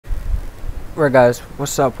Right, guys,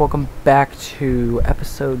 what's up? Welcome back to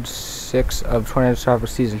episode 6 of Tornado Survivor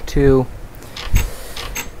Season 2.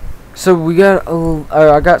 So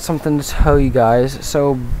I got something to tell you guys.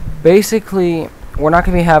 So basically, we're not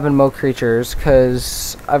going to be having Mo Creatures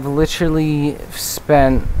because I've literally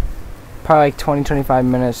spent probably like 20-25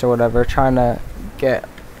 minutes or whatever trying to get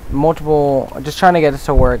just trying to get it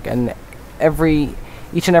to work, and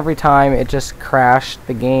each and every time it just crashed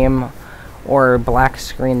the game or black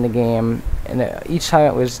screen the game, and each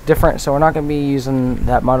time it was different. So we're not going to be using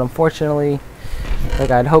that mod, unfortunately, like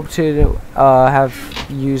I'd hoped to have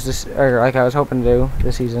used this, or like I was hoping to do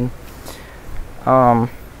this season. So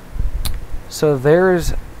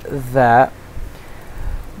there's that,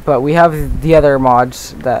 but we have the other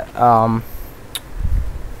mods that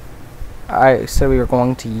I said we were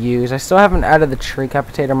going to use. I still haven't added the Tree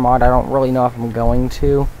Capitator mod. I don't really know if I'm going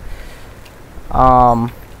to.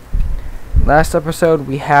 Last episode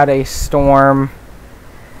we had a storm.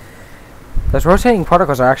 Those rotating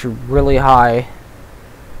particles are actually really high.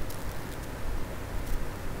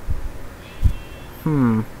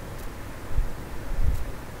 Wow,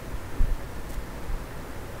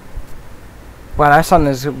 that sun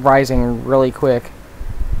is rising really quick.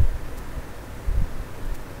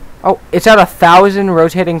 Oh, it's at 1,000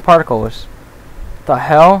 rotating particles. The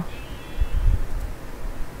hell?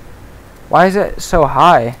 Why is it so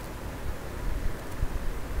high?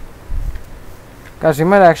 Guys, we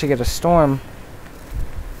might actually get a storm.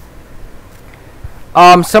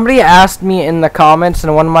 Somebody asked me in the comments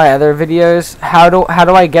in one of my other videos, how do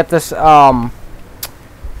I get this how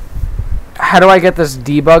do I get this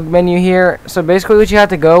debug menu here? So basically what you have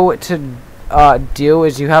to go to do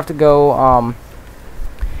is you have to go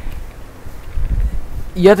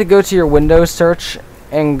to your Windows search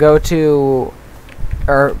and go to,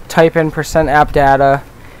 or type in %appdata,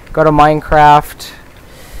 go to Minecraft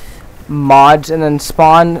mods, and then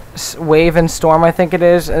spawn wave and storm, I think it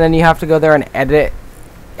is, and then you have to go there and edit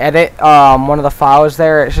one of the files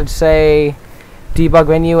there. It should say debug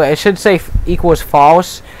menu. It should say equals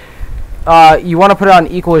false. You want to put it on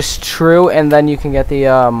equals true, and then you can get the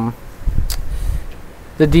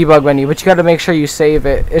debug menu, but you got to make sure you save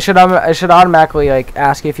it. It should automatically like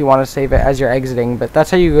ask you if you want to save it as you're exiting, but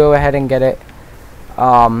that's how you go ahead and get it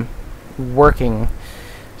working.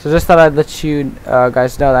 So just thought I'd let you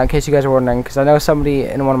guys know that in case you guys are wondering, because I know somebody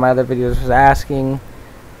in one of my other videos was asking.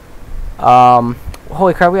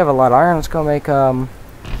 Holy crap, we have a lot of iron. Let's go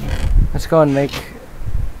and make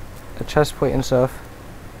a chest plate and stuff.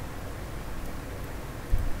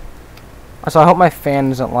 Also, I hope my fan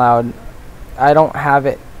isn't loud. I don't have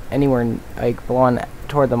it anywhere like blowing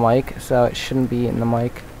toward the mic, so it shouldn't be in the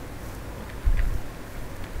mic.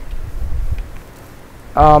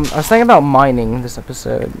 I was thinking about mining this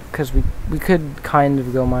episode, because we could kind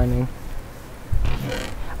of go mining.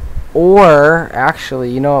 Or,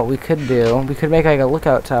 actually, you know what we could do? We could make like a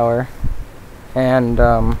lookout tower. And,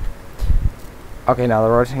 okay, now the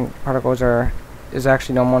rotating particles is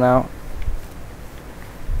actually normal now.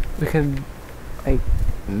 We could, like,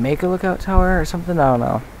 make a lookout tower or something? I don't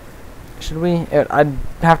know. Should we? I'd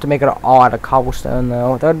have to make it all out of cobblestone,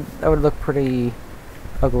 though. That would look pretty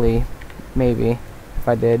ugly, maybe, if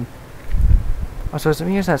I did. Also,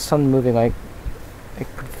 here's that sun moving like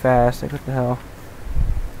pretty fast. Like, what the hell?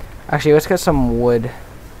 Actually, let's get some wood.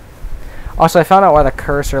 Also, I found out why the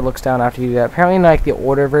cursor looks down after you do that. Apparently, in like the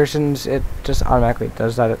older versions, it just automatically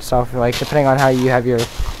does that itself. Like, depending on how you have your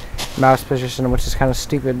mouse position, which is kind of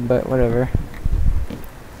stupid, but whatever.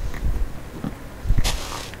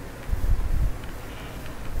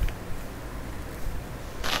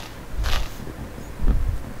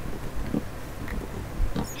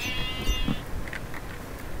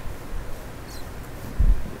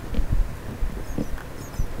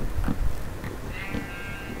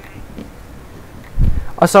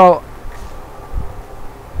 Also,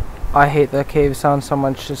 I hate the cave sound so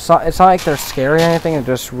much. It's not like they're scary or anything. It's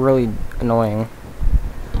just really annoying.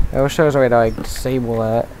 I wish there was a way to like disable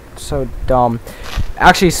that. It's so dumb.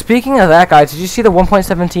 Actually, speaking of that, guys, did you see the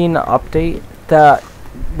 1.17 update that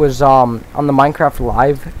was on the Minecraft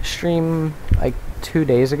live stream like 2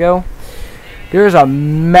 days ago? There's a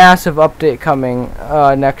massive update coming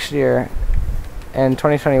next year in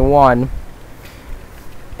 2021,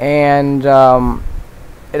 and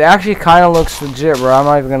it actually kind of looks legit, bro. I'm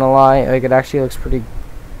not even gonna lie. Like, it actually looks pretty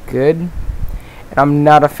good. And I'm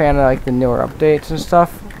not a fan of like the newer updates and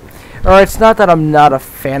stuff. Or it's not that I'm not a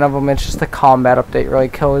fan of them. It's just the combat update really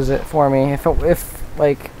kills it for me. If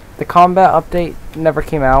like the combat update never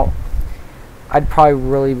came out, I'd probably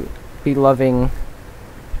really be loving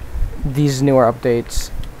these newer updates.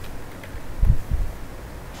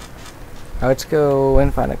 Let's go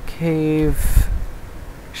and find a cave.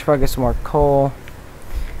 Should probably get some more coal.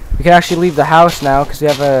 We can actually leave the house now because we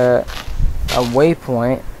have a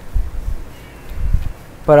waypoint.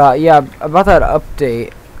 But yeah, about that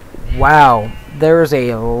update. Wow, there's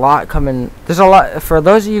a lot coming. There's a lot for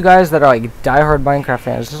those of you guys that are like diehard Minecraft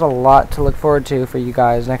fans. There's a lot to look forward to for you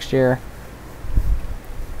guys next year.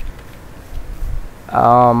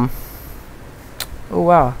 Oh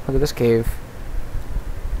wow, look at this cave.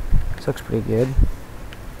 This looks pretty good.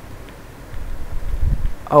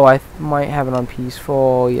 Oh, I might have it on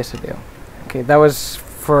peaceful. Yes, I do. Okay, that was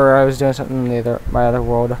for I was doing something in my other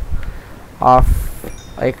world,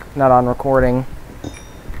 off, like not on recording.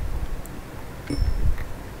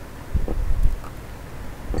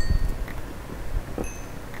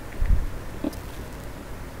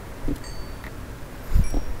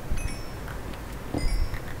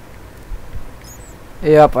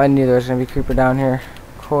 Yep, I knew there was gonna be a creeper down here.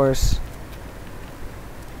 Of course.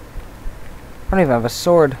 I don't even have a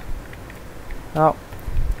sword. Oh,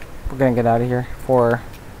 we're gonna get out of here before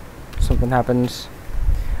something happens.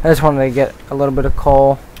 I just wanted to get a little bit of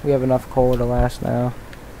coal. We have enough coal to last now.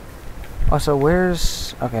 Also,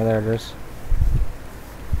 where's... Okay, there it is.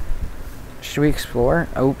 Should we explore?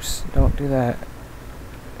 Oops, don't do that.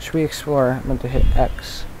 Should we explore? I meant to hit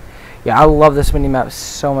X. Yeah, I love this mini-map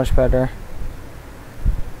so much better.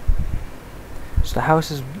 So the house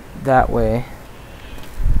is that way.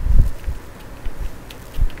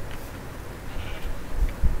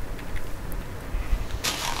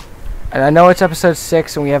 And I know it's episode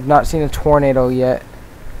 6 and we have not seen a tornado yet.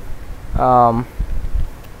 For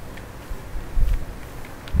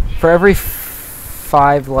every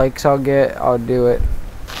 5 likes I'll get, I'll do it.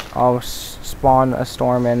 I'll spawn a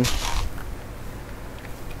storm in.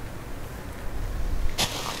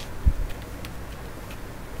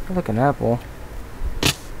 Look, an apple.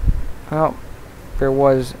 Oh, there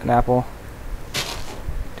was an apple.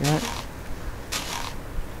 Damn it.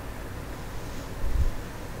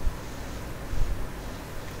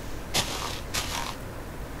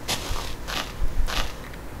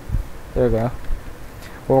 There we go.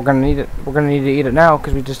 Well, we're gonna need it. We're gonna need to eat it now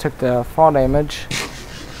because we just took the fall damage.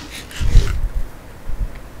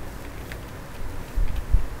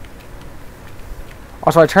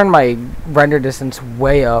 Also, I turned my render distance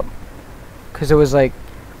way up because it was like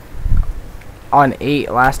on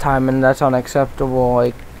 8 last time, and that's unacceptable.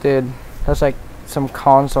 Like, dude, that's like some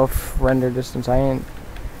console render distance. I ain't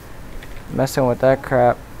messing with that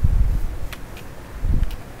crap.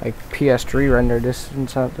 Like PS3 render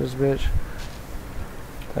distance out this bitch.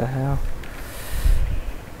 The hell?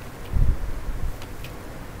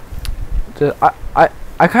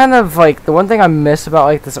 I kind of like the one thing I miss about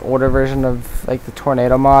like this older version of like the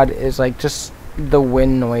tornado mod is like just the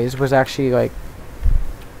wind noise was actually like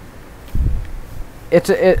it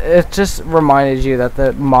just reminded you that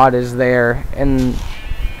the mod is there, and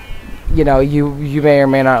you know you may or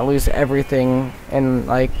may not lose everything in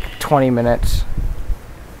like 20 minutes.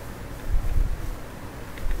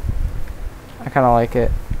 I kind of like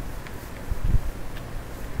it.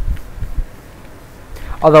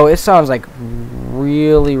 Although it sounds like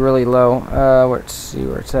really, really low. Let's see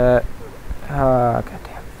where it's at.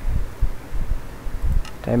 Goddamn.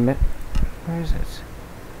 Damn it. Where is it?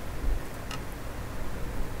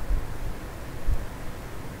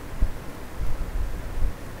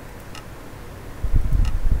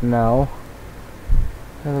 No.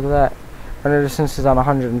 Hey, look at that. Render distance is on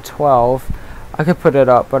 112. I could put it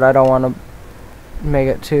up, but I don't want to make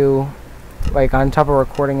it too like on top of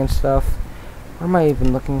recording and stuff. What am I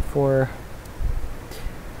even looking for?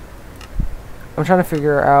 I'm trying to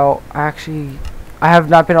figure out. I have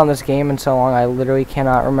not been on this game in so long. I literally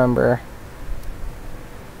cannot remember.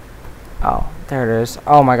 Oh, there it is.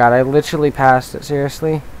 Oh my god, I literally passed it.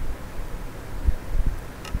 Seriously?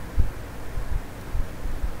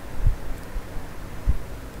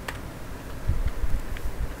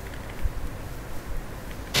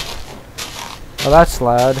 Oh, that's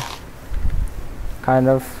loud. Kind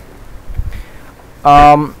of.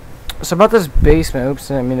 So about this basement. Oops,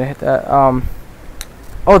 I didn't mean to hit that.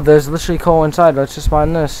 Oh, there's literally coal inside. Let's just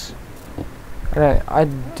mine this. I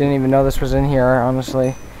didn't even know this was in here,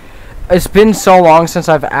 honestly. It's been so long since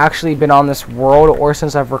I've actually been on this world or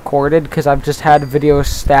since I've recorded, because I've just had videos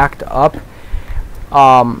stacked up.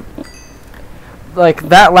 Like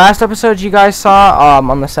that last episode you guys saw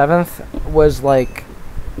on the 7th was like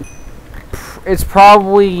it was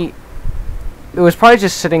probably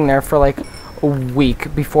just sitting there for like a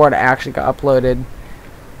week before it actually got uploaded.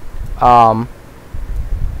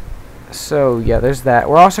 So yeah, there's that.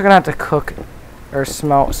 We're also gonna have to cook or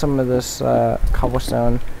smelt some of this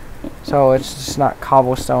cobblestone so it's just not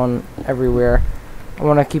cobblestone everywhere. I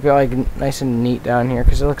want to keep it like nice and neat down here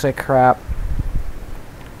because it looks like crap.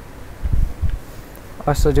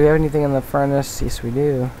 Also, do we have anything in the furnace? Yes, we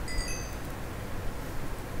do.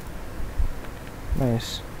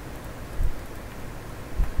 Nice.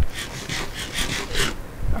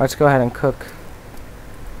 Let's go ahead and cook.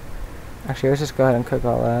 Actually, let's just go ahead and cook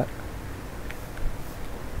all that.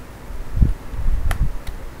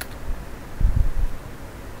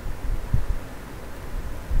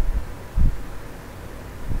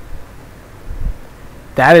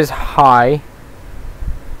 That is high.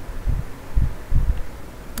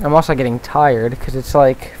 I'm also getting tired because it's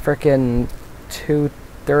like frickin'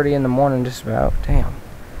 2:30 in the morning just about. Damn.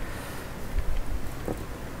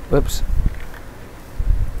 Whoops.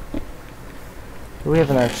 What do we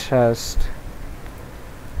have in our chest?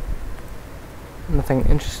 Nothing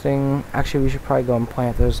interesting. Actually, we should probably go and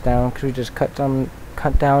plant those down because we just cut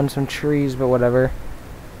down some trees, but whatever.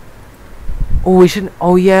 Oh, we should.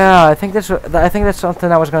 Oh yeah, I think that's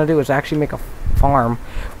something I was gonna do, is actually make a farm.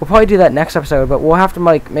 We'll probably do that next episode, but we'll have to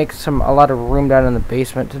like make a lot of room down in the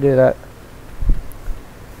basement to do that.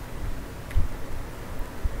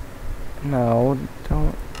 No,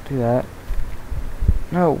 don't do that.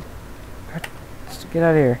 No, just get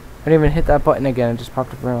out of here. I didn't even hit that button again. It just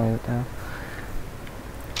popped up randomly. What the hell?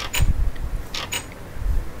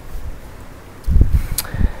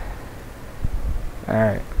 All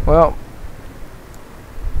right. Well.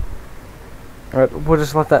 Alright, we'll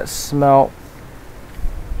just let that smelt,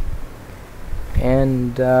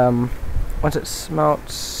 and once it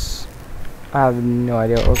smelts, I have no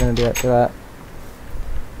idea what we're going to do after that.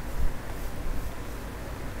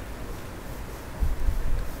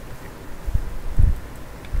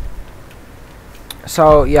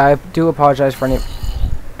 So yeah, I do apologize for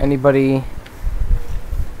anybody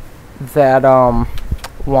that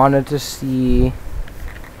wanted to see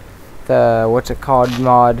the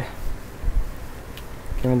mod.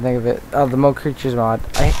 Can't even think of it. Oh, the Mo Creatures mod.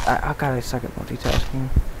 Oh god, I suck at multitasking.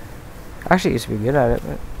 I actually used to be good at it,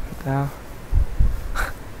 but what the hell?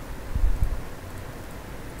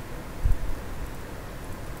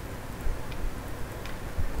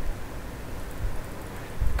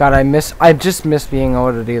 God, I just miss being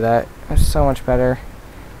able to do that. It's so much better.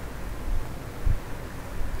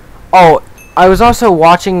 Oh, I was also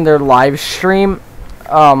watching their live stream.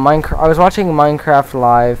 I was watching Minecraft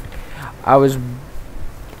Live. I was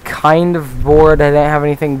kind of bored. I didn't have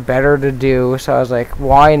anything better to do, so I was like,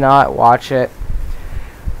 why not watch it?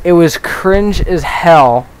 It was cringe as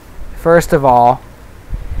hell, first of all,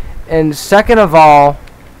 and second of all,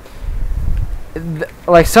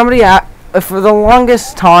 like somebody for the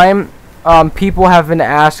longest time, people have been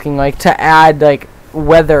asking like to add like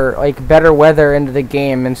weather, like better weather into the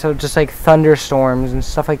game instead of just like thunderstorms and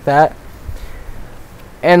stuff like that,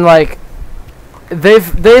 and like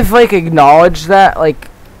they've like acknowledged that, like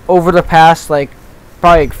over the past like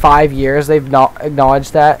probably like 5 years they've not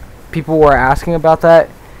acknowledged that people were asking about that.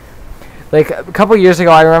 Like a couple years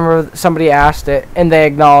ago, I remember somebody asked it and they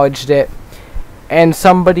acknowledged it, and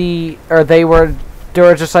they were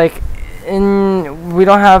just like, we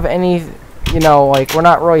don't have any, like we're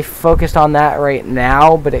not really focused on that right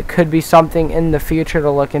now, but it could be something in the future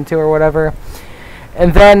to look into or whatever.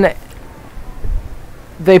 And then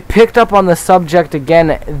they picked up on the subject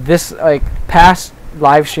again this like past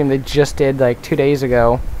live stream they just did like 2 days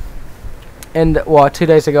ago, and 2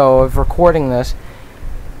 days ago of recording this,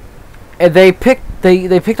 and they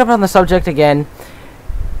picked up on the subject again,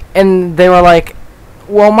 and they were like,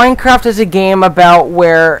 well, Minecraft is a game about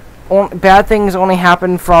where bad things only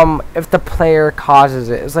happen from if the player causes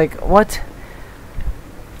it. It's like, what?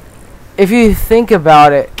 If you think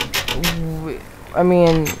about it, I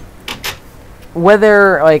mean,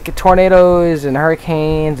 weather like tornadoes and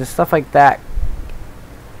hurricanes and stuff like that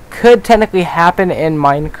could technically happen in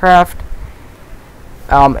Minecraft,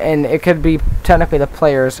 and it could be technically the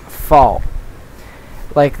player's fault.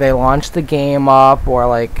 Like they launch the game up, or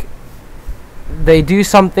like they do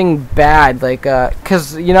something bad, like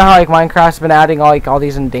cause you know how like Minecraft's been adding all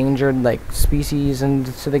these endangered like species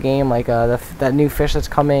into the game, like that new fish that's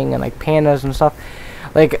coming, and like pandas and stuff.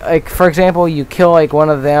 Like for example, you kill like one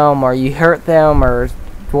of them, or you hurt them, or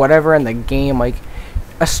whatever in the game, like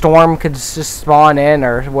a storm could just spawn in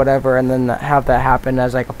or whatever, and then have that happen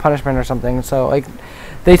as like a punishment or something. So like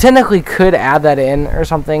they technically could add that in or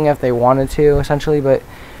something if they wanted to, essentially, but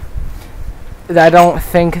I don't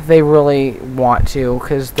think they really want to,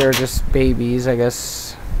 because they're just babies, I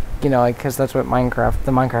guess. Like, because that's what the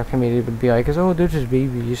Minecraft community would be like, is, oh, they're just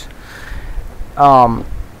babies.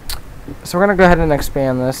 So we're gonna go ahead and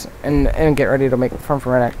expand this and get ready to make farm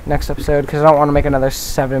for our next episode, because I don't want to make another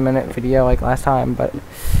 7-minute video like last time, but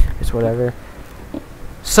it's whatever.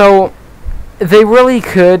 So they really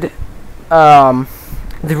could add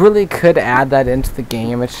that into the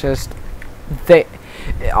game. It's just the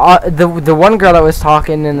one girl that was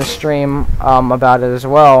talking in the stream about it as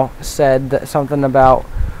well said that something about,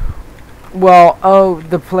 well, oh,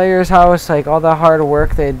 the player's house, like all the hard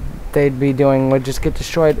work they'd be doing would just get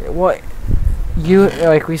destroyed. Well,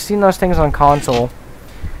 we've seen those things on console.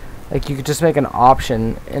 Like, you could just make an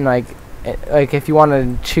option, and like if you want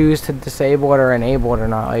to choose to disable it or enable it or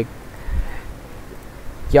not. Like,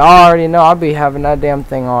 y'all already know I'll be having that damn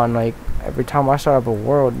thing on like every time I start up a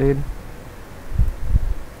world, dude.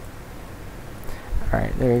 All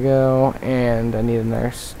right, there we go, and I need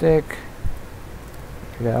another stick.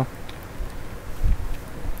 There we go.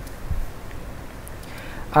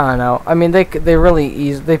 I don't know. I mean, they pretty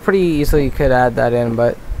easily could add that in,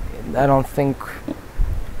 but I don't think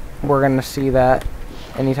we're gonna see that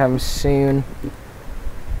anytime soon.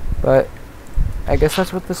 But I guess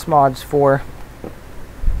that's what this mod's for.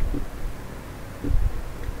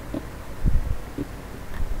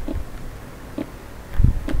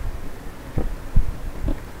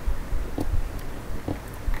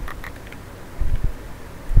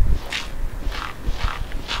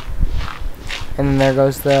 And then there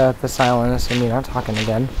goes the silence and me not talking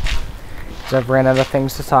again, because I've ran out of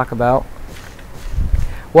things to talk about.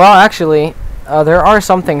 Well, actually, there are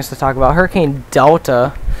some things to talk about. Hurricane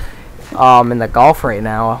Delta in the Gulf right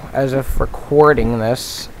now, as of recording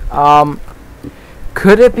this.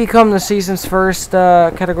 Could it become the season's first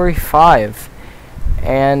Category 5?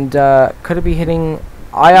 And could it be hitting...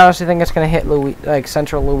 I honestly think it's going to hit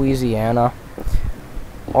central Louisiana,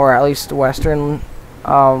 or at least western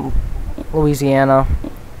Louisiana,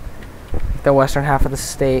 the western half of the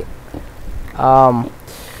state.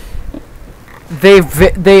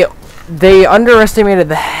 They underestimated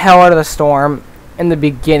the hell out of the storm in the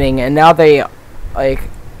beginning, and now they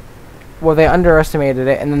underestimated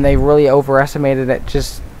it, and then they really overestimated it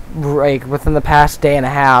just like within the past day and a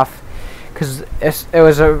half, because it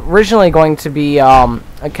was originally going to be a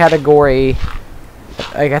category,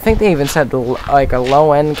 like I think they even said like a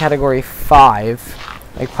low end Category 5.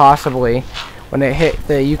 Like, possibly, when it hit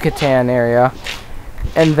the Yucatan area.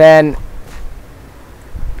 And then,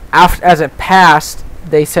 as it passed,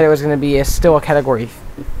 they said it was going to be still a Category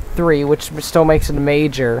 3, which still makes it a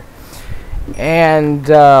major. And,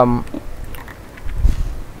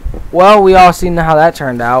 well, we all seen how that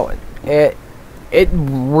turned out. It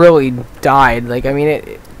really died. Like, I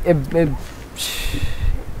mean,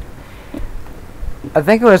 I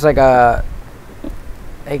think it was like a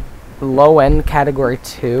low end Category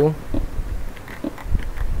 2,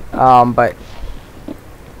 but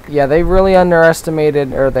yeah, they really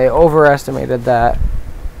underestimated, or they overestimated that.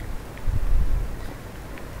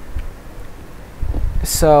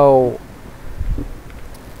 So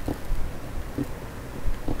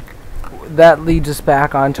that leads us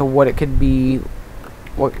back onto what it could be,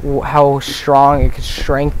 how strong it could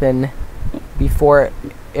strengthen before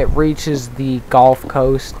it reaches the Gulf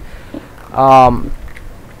Coast.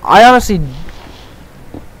 I honestly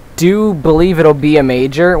do believe it'll be a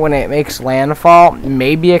major when it makes landfall.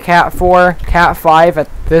 Maybe a Cat 4. Cat 5 at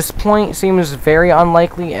this point seems very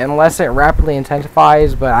unlikely unless it rapidly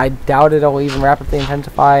intensifies, but I doubt it'll even rapidly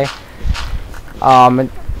intensify.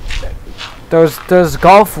 Those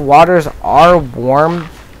Gulf waters are warm,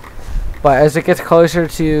 but as it gets closer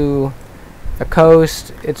to the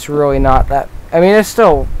coast, it's really not that... I mean, it's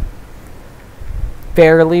still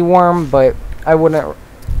fairly warm, but I wouldn't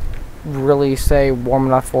really say warm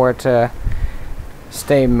enough for it to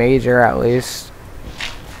stay major, at least,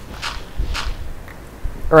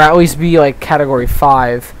 or at least be like Category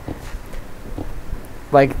 5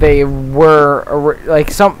 like they were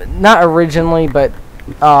not originally, but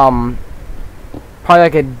probably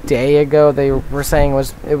like a day ago they were saying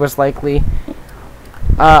it was likely.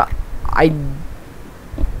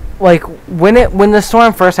 When the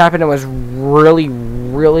storm first happened, it was really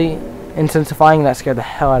intensifying. That scared the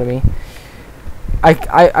hell out of me.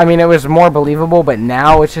 I mean, it was more believable, but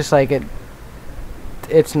now it's just like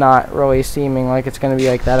it's not really seeming like it's gonna be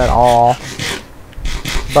like that at all.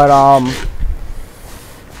 But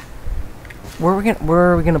where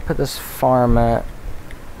are we gonna put this farm at?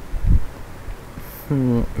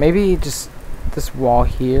 Maybe just this wall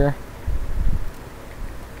here.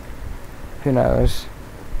 Who knows?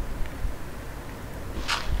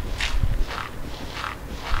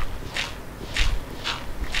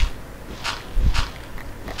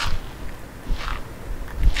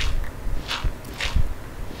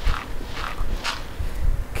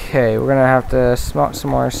 Okay, we're gonna have to smelt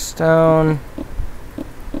some more stone.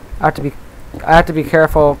 I have to be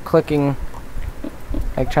careful clicking,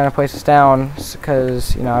 like trying to place this down,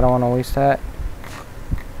 because you know I don't want to waste that.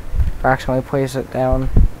 Accidentally place it down.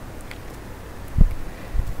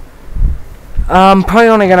 Probably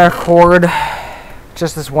only gonna record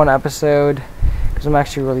just this one episode because I'm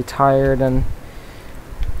actually really tired, and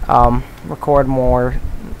record more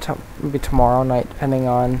maybe tomorrow night, depending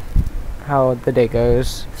on how the day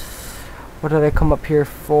goes. What did I come up here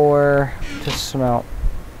for? To smelt.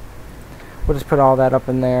 We'll just put all that up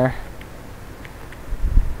in there,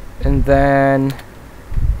 and then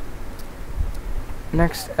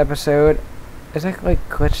next episode is like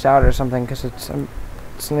glitched out or something because it's not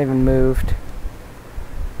even moved.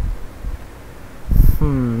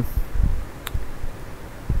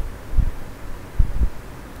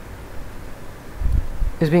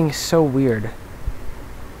 It's being so weird.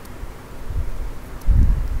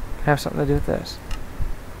 Could have something to do with this.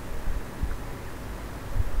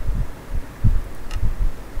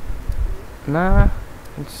 Nah,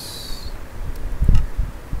 it's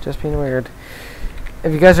just being weird.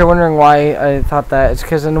 If you guys are wondering why I thought that, it's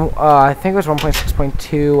because in I think it was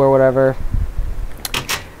 1.6.2 or whatever,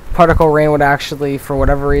 particle rain would actually, for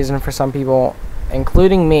whatever reason, for some people,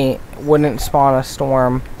 including me, wouldn't spawn a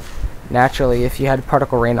storm naturally if you had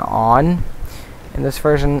particle rain on. In this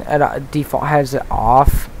version, it default has it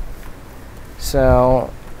off.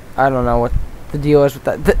 So I don't know what the deal is with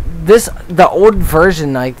that. The old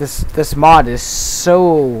version, like this mod is so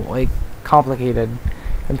like complicated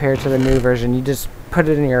compared to the new version. You just put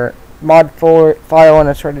it in your mod file and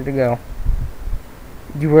it's ready to go.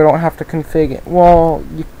 You don't have to config it. Well,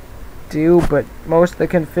 you do, but most of the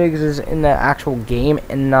configs is in the actual game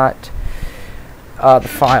and not the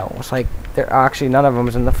files. Like, there actually none of them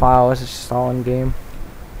is in the files. It's just all in game.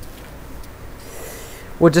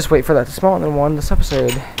 We'll just wait for that to smelt and then we'll end this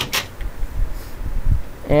episode.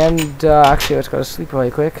 And actually, let's go to sleep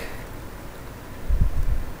really quick.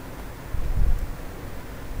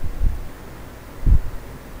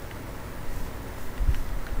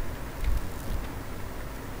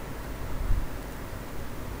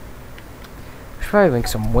 Probably make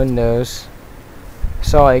some windows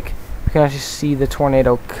so like we can actually see the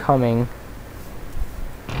tornado coming.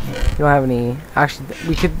 You don't have any. Actually,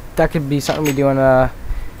 that could be something we do in a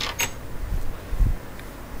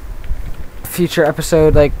future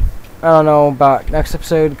episode. Like, I don't know about next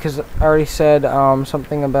episode because I already said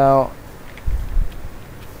something about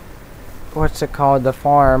what's it called, the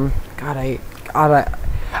farm. I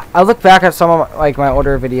look back at some of like my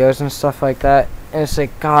older videos and stuff like that, and it's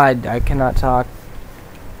like, God, I cannot talk.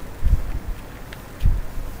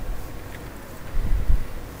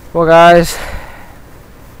 Well, guys,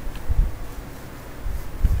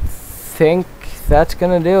 think that's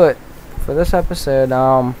gonna do it for this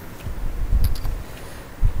episode.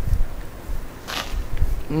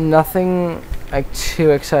 Nothing like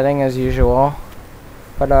too exciting as usual,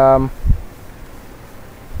 but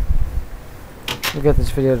we'll get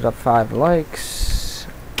this video to 5 likes.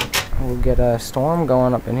 We'll get a storm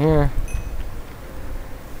going up in here.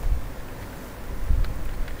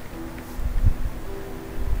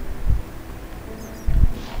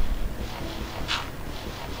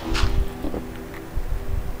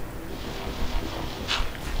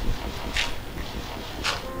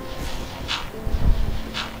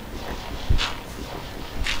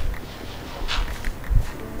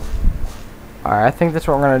 Alright, I think that's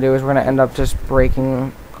what we're going to do, is we're going to end up just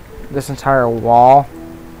breaking this entire wall.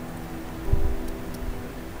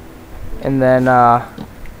 And then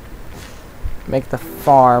make the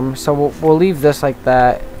farm. So we'll leave this like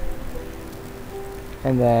that.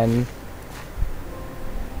 And then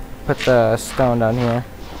put the stone down here.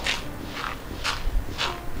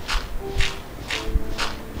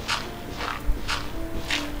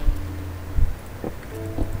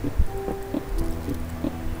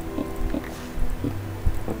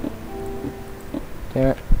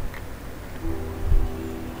 Damn it.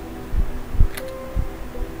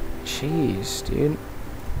 Jeez, dude.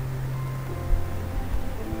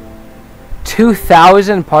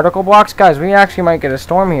 2,000 particle blocks? Guys, we actually might get a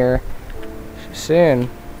storm here soon.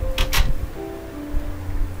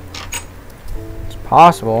 It's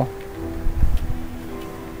possible.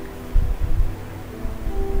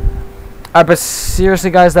 But seriously,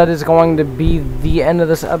 guys, that is going to be the end of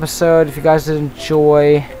this episode. If you guys did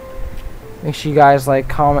enjoy, make sure you guys like,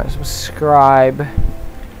 comment, subscribe.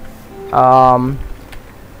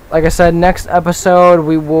 Like I said, next episode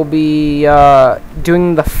we will be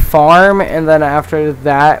doing the farm, and then after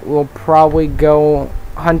that we'll probably go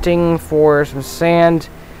hunting for some sand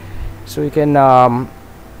so we can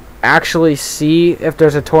actually see if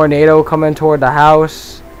there's a tornado coming toward the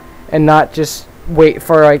house and not just wait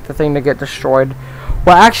for like the thing to get destroyed.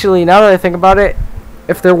 Well, actually, now that I think about it,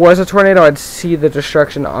 if there was a tornado, I'd see the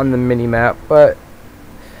destruction on the mini map, but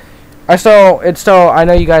I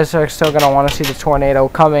know you guys are still gonna want to see the tornado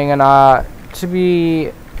coming, and to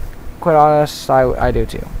be quite honest, I do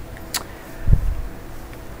too.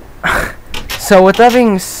 So with that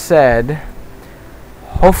being said,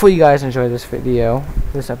 hopefully you guys enjoyed this video,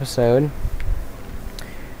 this episode,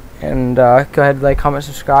 and go ahead, like, comment,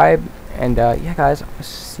 subscribe, and yeah, guys, I'll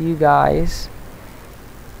see you guys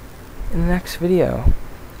in the next video.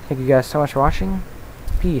 Thank you guys so much for watching.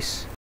 Peace.